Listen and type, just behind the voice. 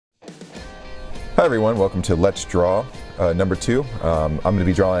Hi everyone, welcome to Let's Draw number 2. I'm going to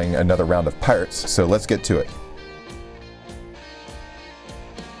be drawing another round of pirates, so let's get to it.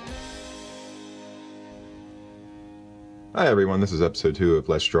 Hi everyone, this is episode 2 of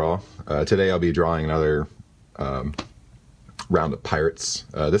Let's Draw. Today I'll be drawing another round of pirates,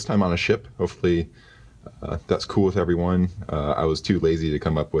 this time on a ship. Hopefully that's cool with everyone. I was too lazy to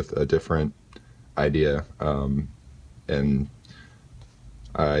come up with a different idea, and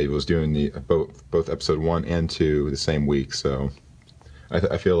I was doing the both episode 1 and 2 the same week, so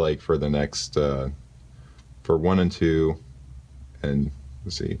I feel like for the next for 1 and 2, and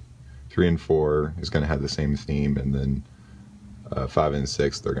let's see, 3 and 4 is going to have the same theme, and then 5 and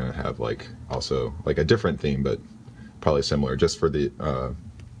 6 they're going to have like also like a different theme, but probably similar, just for the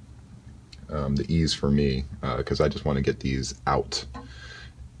ease for me, because I just want to get these out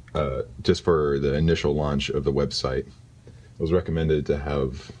just for the initial launch of the website. It was recommended to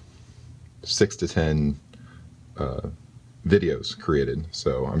have 6 to 10 videos created,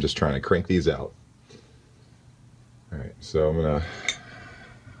 so I'm just trying to crank these out. All right, so I'm gonna.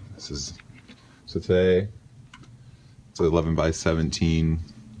 So today it's 11 by 17.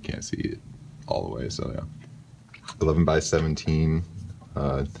 Can't see it all the way, so yeah, 11 by 17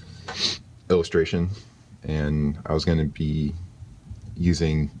 illustration, and I was going to be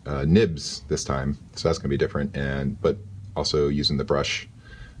using nibs this time, so that's going to be different, but also using the brush.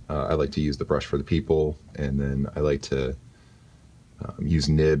 I like to use the brush for the people, and then I like to use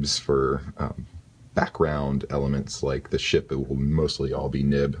nibs for background elements like the ship. It will mostly all be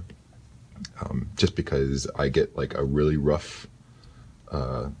nib, just because I get like a really rough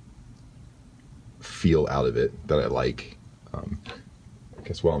feel out of it that I like. I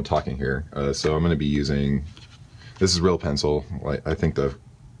guess while I'm talking here, so I'm going to be using, this is real pencil. I think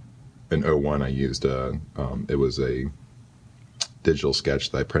in 01 I used it was a digital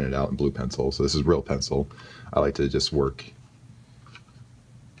sketch that I printed out in blue pencil, so this is real pencil. I like to just work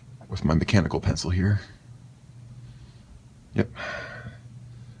with my mechanical pencil here. Yep,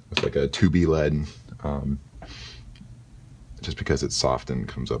 with like a 2B lead, just because it's soft and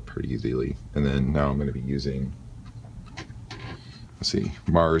comes up pretty easily. And then now I'm going to be using, let's see,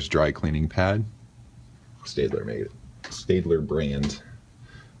 Mars dry cleaning pad. Staedtler made it. Staedtler brand.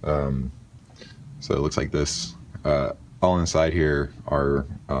 So it looks like this. All inside here are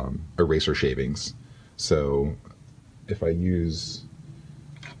eraser shavings. So if I use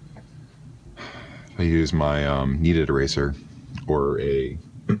my kneaded eraser, or a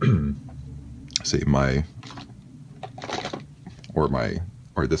say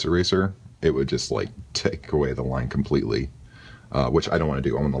or this eraser, it would just like take away the line completely, which I don't want to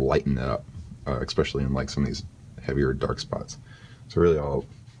do. I want to lighten it up, especially in like some of these heavier dark spots. So really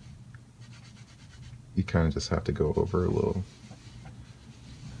you kind of just have to go over a little,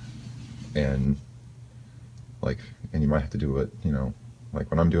 and you might have to do it,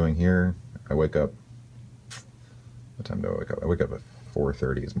 like when I'm doing here. I wake up, what time do I wake up? I wake up at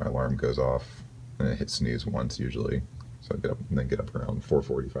 4:30 as my alarm goes off, and it hits snooze once usually, so I get up, and then get up around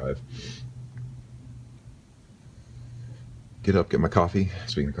 4:45. Get up, get my coffee.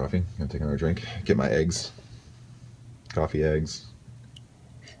 Speaking of coffee, I'm gonna take another drink. Get my eggs, coffee, eggs.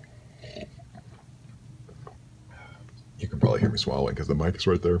 You can probably hear me swallowing because the mic is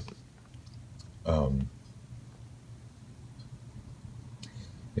right there.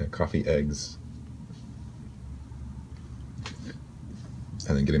 Yeah, coffee, eggs,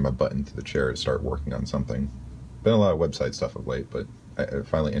 and then getting my butt into the chair to start working on something. Been a lot of website stuff of late, but I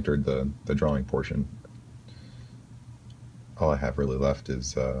finally entered the drawing portion. All I have really left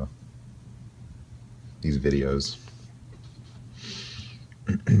is these videos.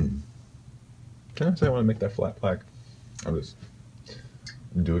 Can I say I want to make that flat black? I'm just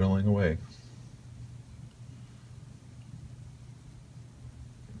doodling away.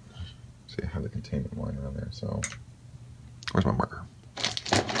 See, I have the containment line around there, so where's my marker?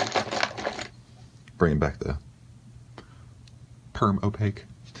 Bringing back the perm opaque.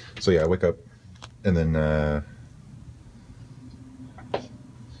 So yeah, I wake up, and then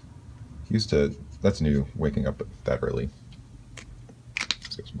that's new, waking up that early.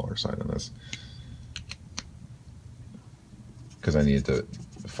 Let's get a smaller sign on this, because I needed to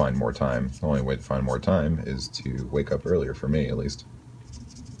find more time. The only way to find more time is to wake up earlier, for me at least.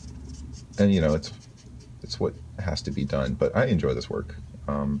 And it's what has to be done, but I enjoy this work,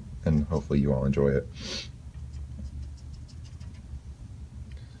 and hopefully you all enjoy it.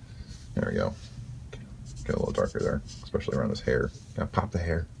 There we go. Get a little darker there, especially around this hair. Gotta pop the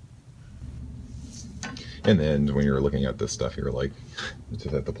hair. And then when you're looking at this stuff, you're like, you just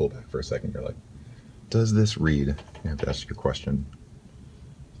have to pull back for a second. You're like, does this read? You have to ask your question.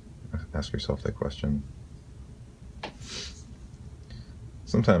 ask yourself that question.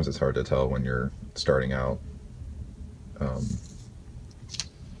 Sometimes it's hard to tell when you're starting out.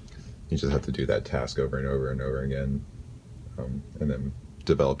 You just have to do that task over and over and over again, and then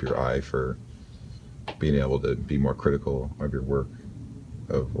develop your eye for being able to be more critical of your work,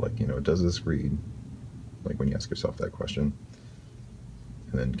 of like, you know, does this read? Like when you ask yourself that question,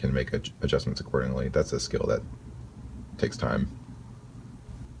 and then can make adjustments accordingly. That's a skill that takes time.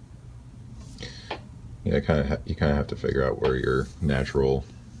 Yeah, you kind of have to figure out where your natural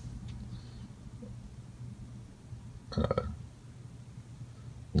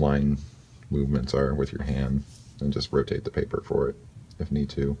line movements are with your hand, and just rotate the paper for it if need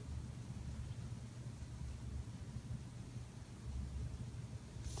to.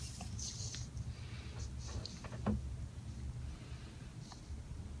 I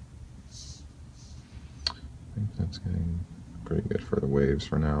think that's getting pretty good for the waves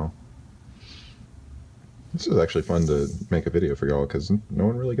for now. This is actually fun to make a video for y'all because no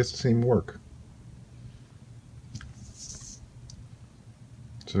one really gets to see me work.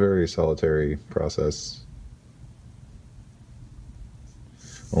 It's a very solitary process.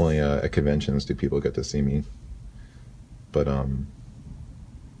 Only at conventions do people get to see me. But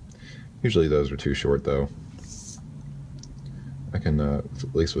usually those are too short though. I can, at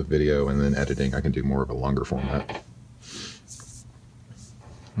least with video and then editing, I can do more of a longer format.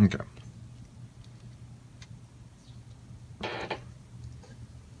 Okay.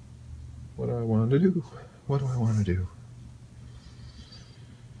 What do I want to do? What do I want to do?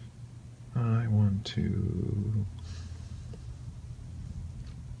 I want to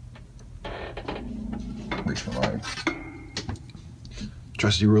reach for my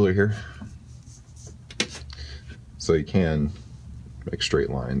trusty ruler here. So you can make straight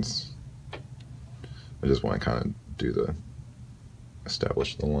lines. I just want to kind of do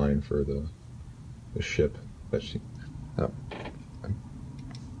establish the line for the ship that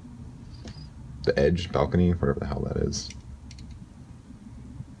the edge, balcony, whatever the hell that is.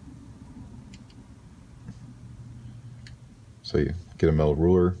 So you get a metal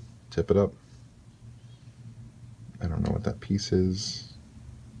ruler, tip it up. I don't know what that piece is.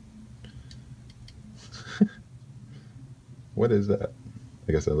 What is that?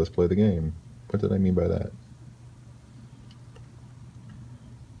 Like I said, let's play the game. What did I mean by that?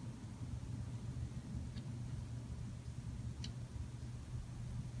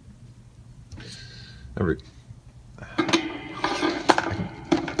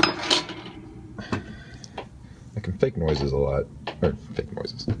 I can fake noises a lot. Or fake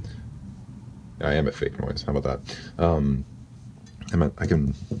noises. I am a fake noise. How about that? I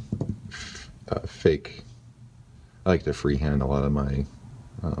can fake. I like to freehand a lot of my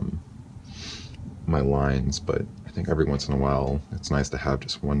my lines, but I think every once in a while it's nice to have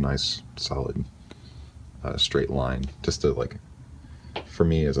just one nice solid straight line, just to, like, for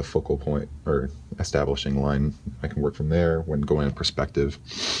me as a focal point or establishing line. I can work from there when going in perspective,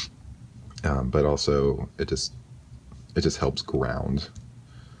 but also it just helps ground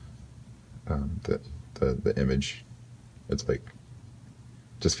the image. It's like,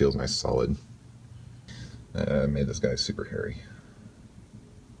 just feels nice, solid. I made this guy super hairy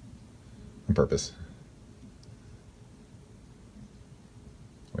on purpose.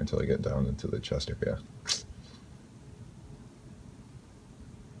 Wait until I get down into the chest area.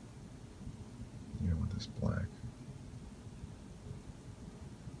 You want this black.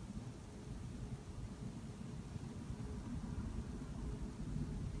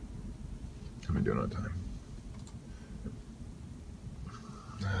 How am I doing on time?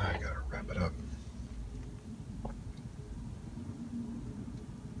 I gotta wrap it up.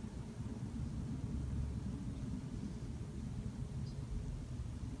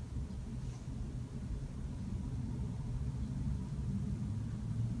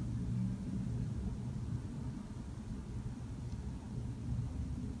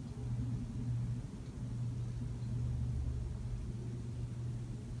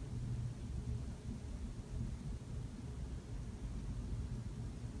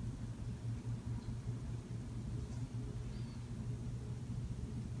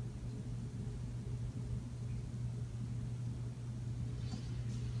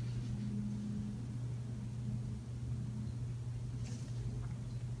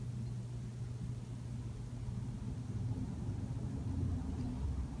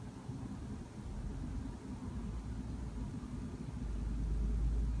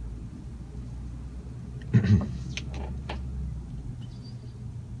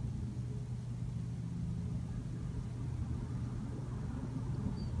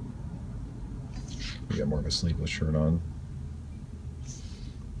 I got more of a sleeveless shirt on.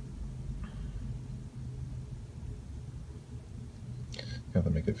 Got to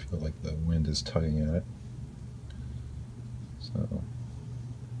make it feel like the wind is tugging at it. So.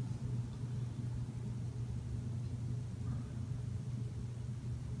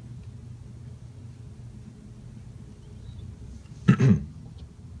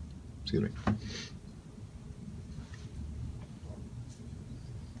 Excuse me.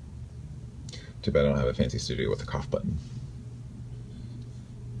 Too bad I don't have a fancy studio with a cough button.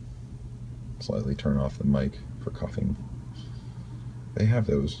 Slightly turn off the mic for coughing. They have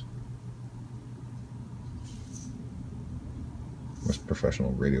those. Most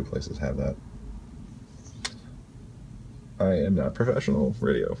professional radio places have that. I am not professional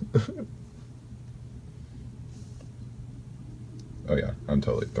radio. Oh yeah, I'm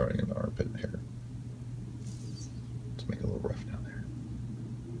totally throwing in the armpit hair. Let's make it a little rough down there.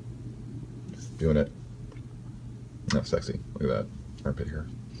 Doing it. Not sexy. Look at that armpit hair.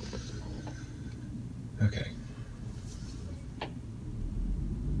 Okay.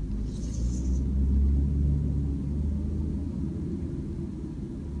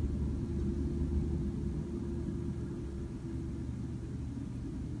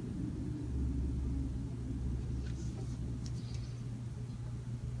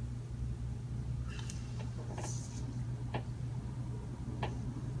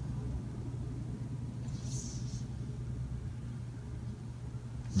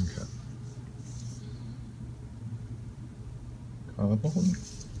 Okay. Collarbone.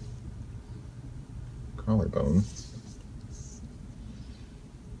 Collarbone.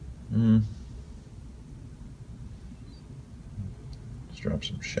 Just drop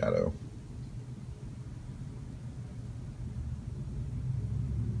some shadow.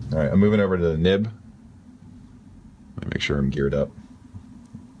 All right, I'm moving over to the nib. Let me make sure I'm geared up.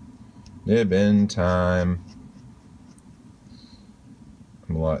 Nib in time.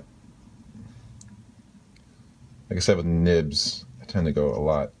 I'm a lot. Like I said with nibs, I tend to go a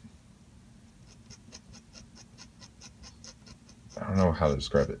lot. I don't know how to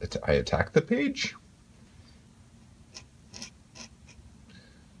describe it. I attack the page.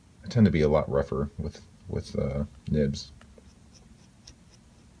 I tend to be a lot rougher with nibs.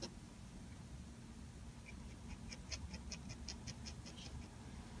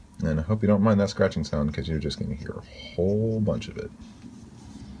 And I hope you don't mind that scratching sound, because you're just going to hear a whole bunch of it.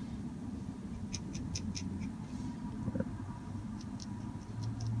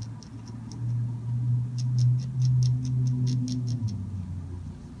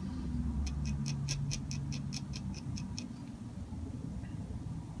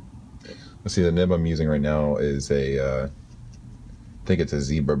 Let's see, the nib I'm using right now is I think it's a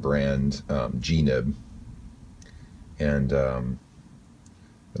Zebra brand G nib. And the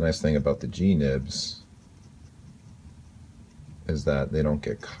nice thing about the G nibs is that they don't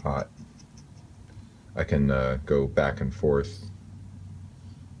get caught. I can go back and forth.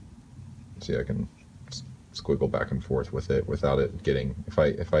 See, I can squiggle back and forth with it without it getting.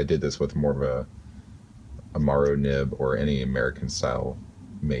 If I did this with more of a Maro nib or any American style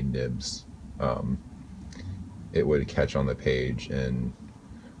made nibs, it would catch on the page and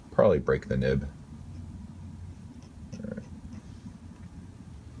probably break the nib. All right.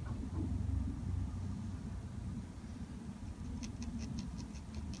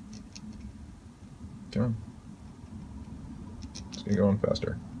 Come on. Let's get going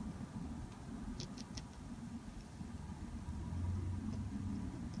faster.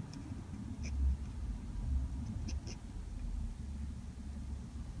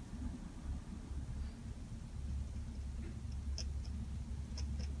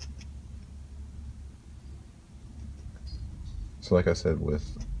 So like I said,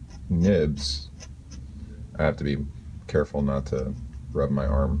 with nibs, I have to be careful not to rub my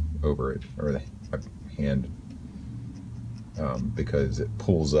arm over it, or my hand, because it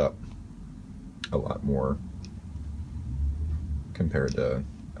pulls up a lot more compared to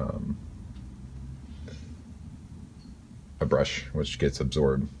a brush, which gets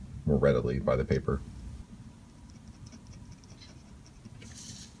absorbed more readily by the paper.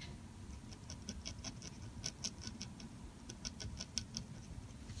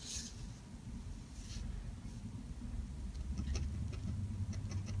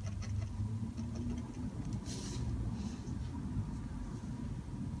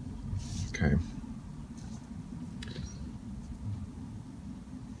 Okay.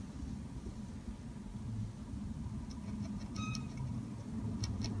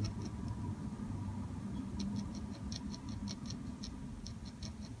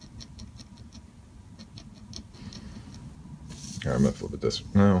 I'm gonna flip it this.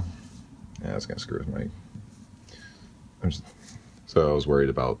 No, yeah, that's gonna screw with my. So I was worried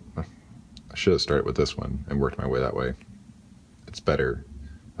about. I should have started with this one and worked my way that way. it's better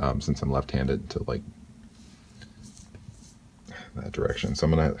since I'm left-handed to like that direction. So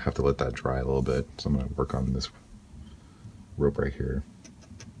I'm gonna have to let that dry a little bit. So I'm gonna work on this rope right here.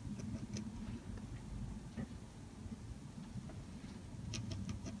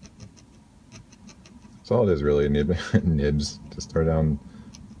 That's all it is really, nibs. Just throw down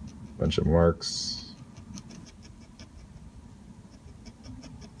a bunch of marks.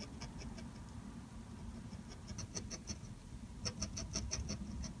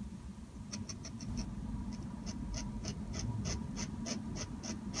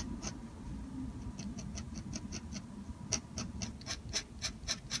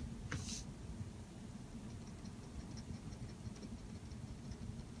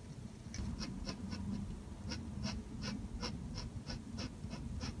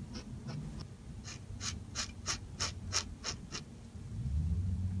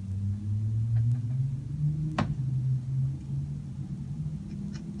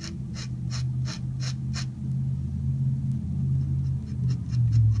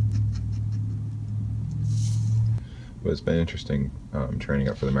 But it's been interesting training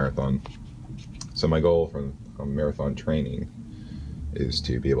up for the marathon. So my goal from marathon training is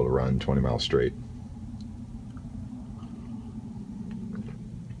to be able to run 20 miles straight.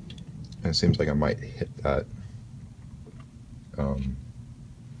 And it seems like I might hit that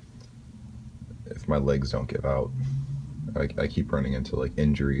if my legs don't give out. I keep running into like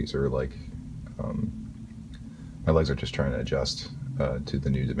injuries or like my legs are just trying to adjust to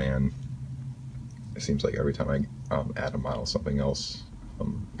the new demand. It seems like every time I add a mile something else,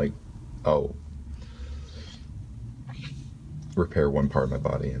 like I'll repair one part of my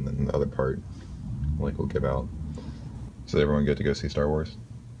body and then the other part like will give out. So is everyone good to go see Star Wars?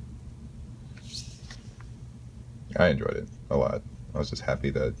 I enjoyed it a lot. I was just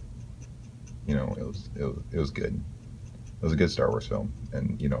happy that, you know, it was good. It was a good Star Wars film,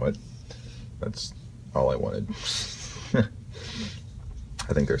 and you know what? That's all I wanted.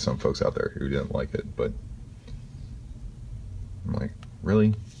 I think there's some folks out there who didn't like it, but I'm like,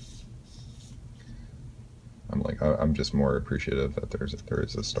 really? I'm like, I'm just more appreciative that there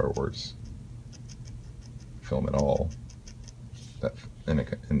is a Star Wars film at all. And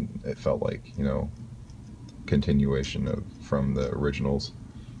it felt like, you know, continuation from the originals.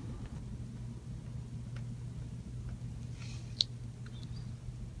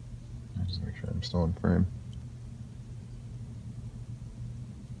 Just make sure I'm still in frame.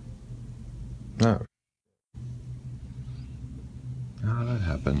 Oh. How did that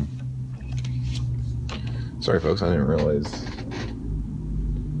happen? Sorry folks, I didn't realize.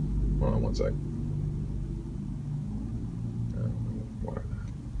 Hold on one sec. Water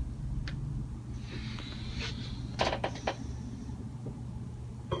that.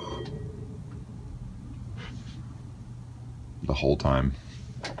 The whole time.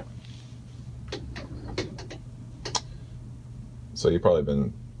 So you've probably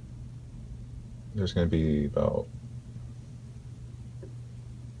been, there's going to be about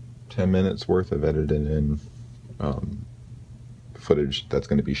 10 minutes worth of edited in footage that's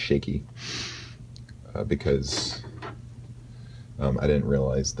going to be shaky because I didn't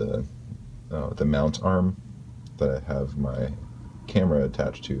realize the mount arm that I have my camera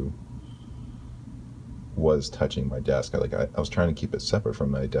attached to was touching my desk. I was trying to keep it separate from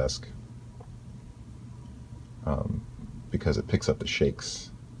my desk because it picks up the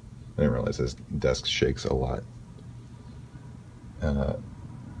shakes. I didn't realize this desk shakes a lot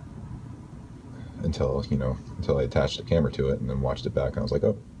until I attached the camera to it and then watched it back, and I was like,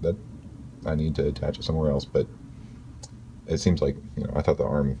 oh, that I need to attach it somewhere else. But it seems like, I thought the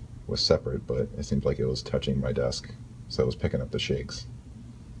arm was separate, but it seems like it was touching my desk, so it was picking up the shakes.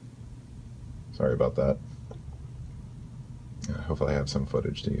 Sorry about that. Hopefully I have some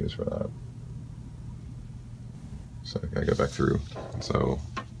footage to use for that. So I gotta go back through. So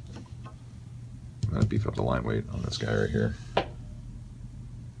I'm gonna beef up the line weight on this guy right here.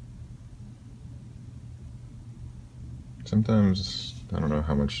 Sometimes, I don't know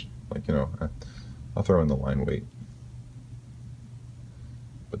how much, I'll throw in the line weight.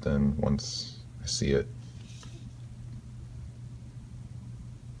 But then once I see it,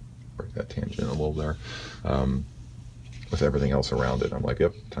 break that tangent a little there, with everything else around it, I'm like,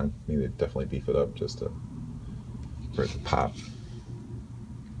 yep, time, need to definitely beef it up just for it to pop.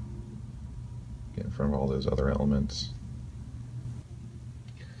 Get in front of all those other elements.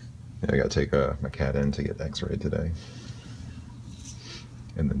 Yeah, I gotta take my cat in to get x-rayed today.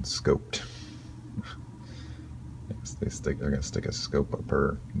 And then scoped. They're gonna stick a scope up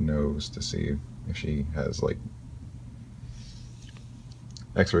her nose to see if she has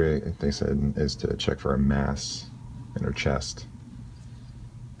x-ray, they said, is to check for a mass in her chest.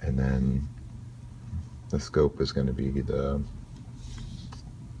 And then the scope is going to be the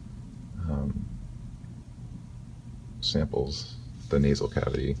samples, the nasal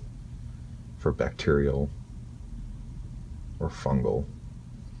cavity for bacterial or fungal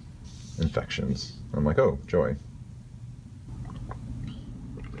infections. I'm like, oh, joy.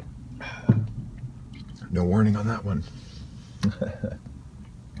 No warning on that one.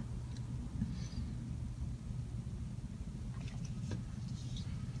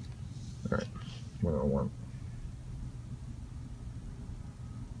 All right, what do I want?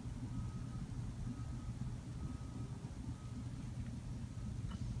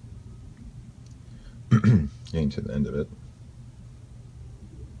 Getting to the end of it.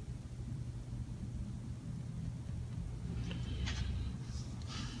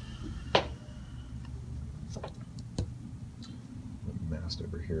 Mast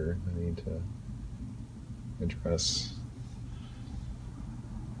over here I need to address.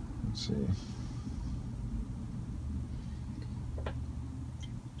 Let's see.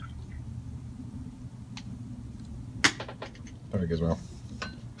 There it goes. Well,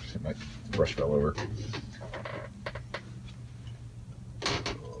 my brush fell over.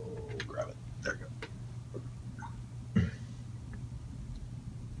 Oh, grab it. There you go.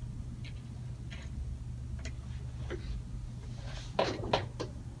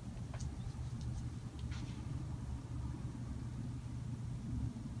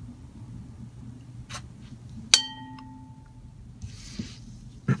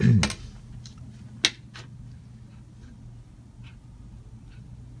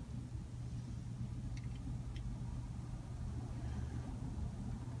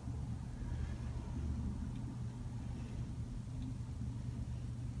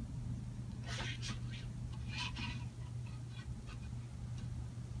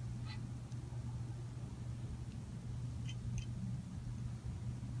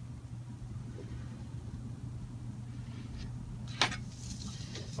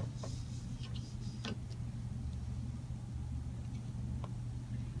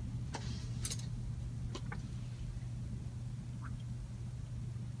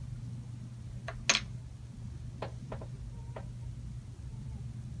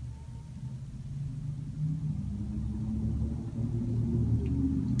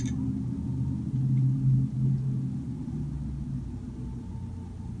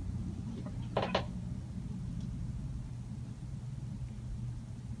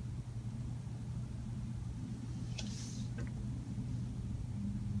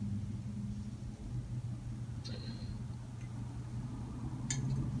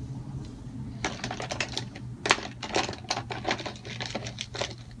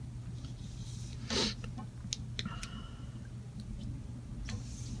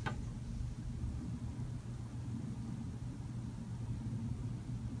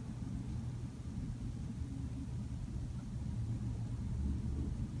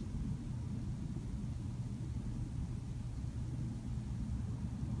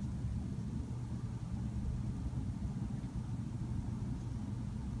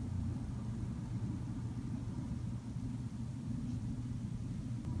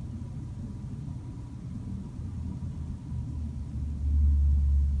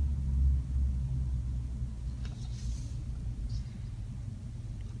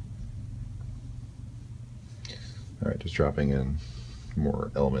 All right, just dropping in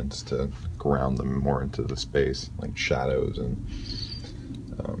more elements to ground them more into the space, like shadows and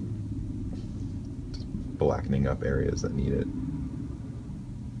blackening up areas that need it.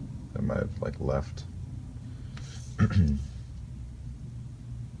 I might have like left.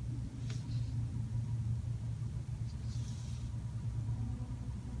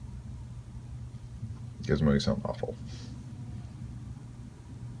 Gizmo, you sound awful.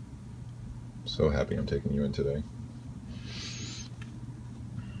 So happy I'm taking you in today.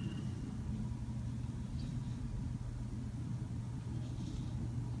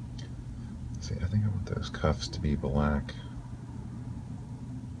 See, I think I want those cuffs to be black.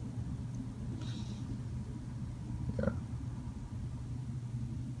 Yeah.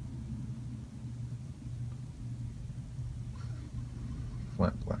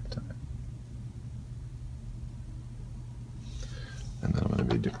 Flat black tie. And then I'm going to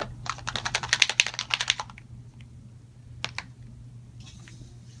be doing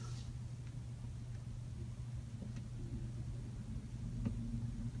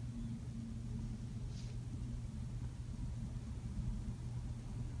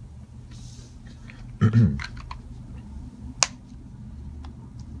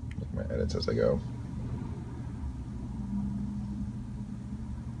make my edits as I go.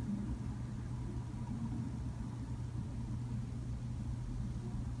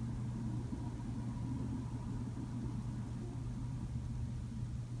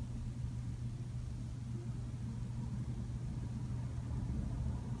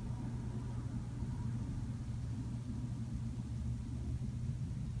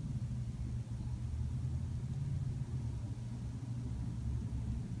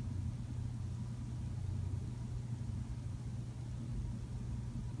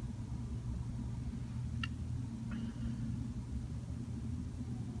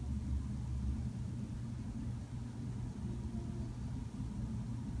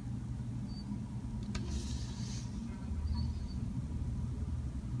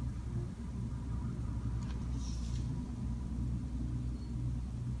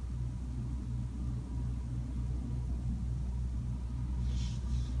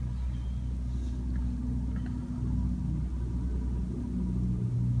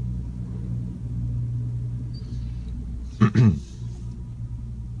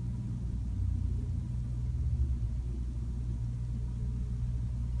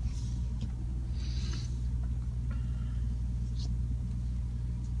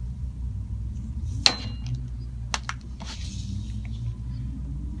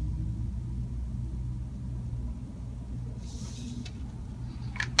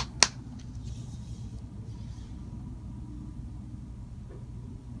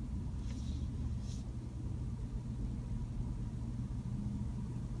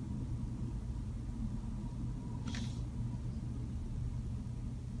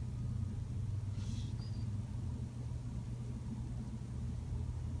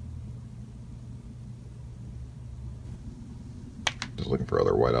 Just looking for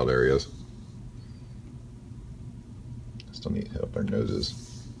other whiteout areas. Still need to hit up their noses.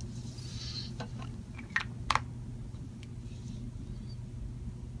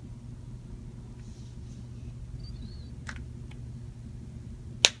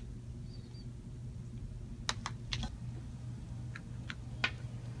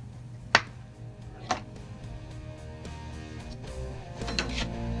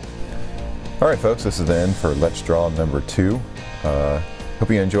 All right, folks, this is the end for Let's Draw number 2. Hope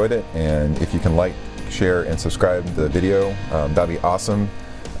you enjoyed it, and if you can like, share, and subscribe to the video, that'd be awesome.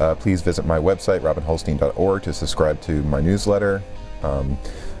 Please visit my website, robinholstein.org, to subscribe to my newsletter.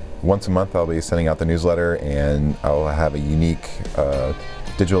 Once a month I'll be sending out the newsletter, and I'll have a unique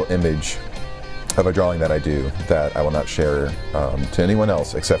digital image of a drawing that I do that I will not share to anyone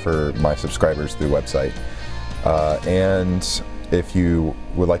else except for my subscribers through the website. And if you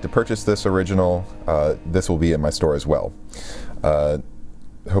would like to purchase this original, this will be in my store as well.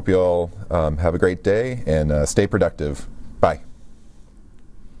 Hope you all have a great day and stay productive.